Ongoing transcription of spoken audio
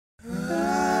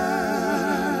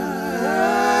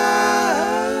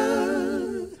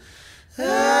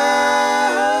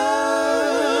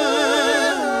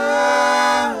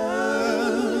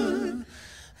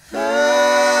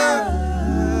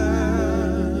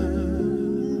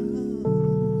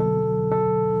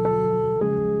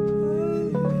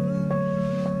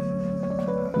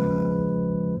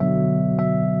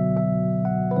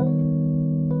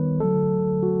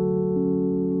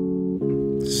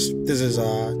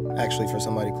actually for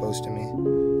somebody close to me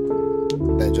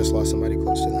that just lost somebody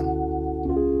close to them.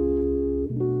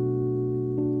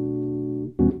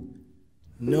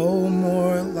 No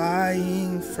more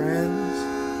lying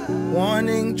friends,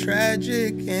 wanting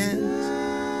tragic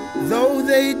ends, though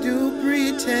they do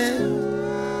pretend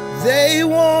they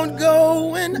won't go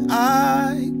when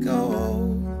I go.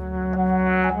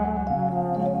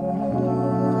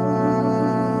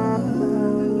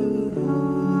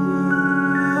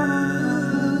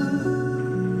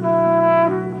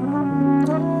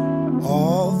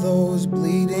 All those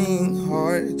bleeding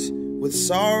hearts with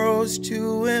sorrows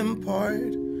to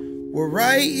impart were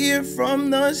right here from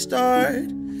the start,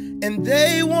 and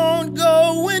they won't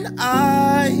go when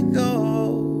I go.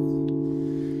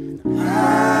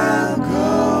 I'll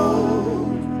go.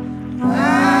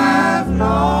 I've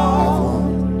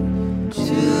longed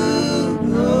to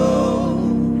go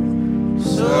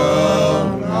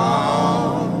so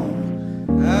long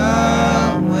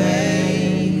away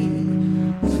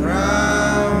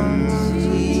from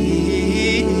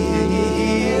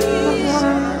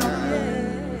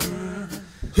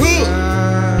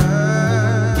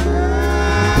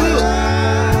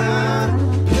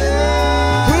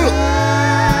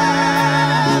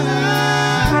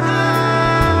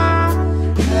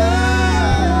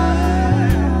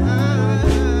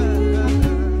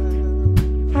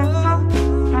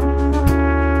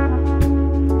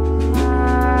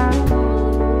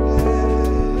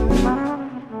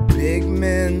big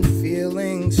men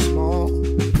feeling small,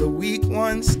 the weak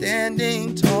ones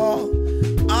standing tall.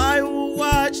 I will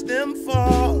watch them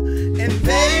fall, and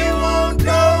they won't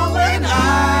go when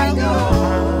I go.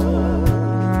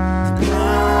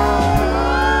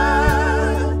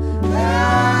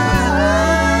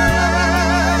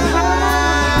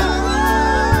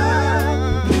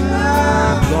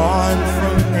 Gone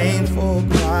from painful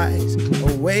cries,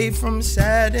 away from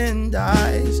saddened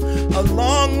eyes.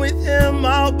 Along with him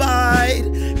I'll bide,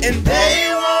 and they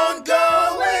won't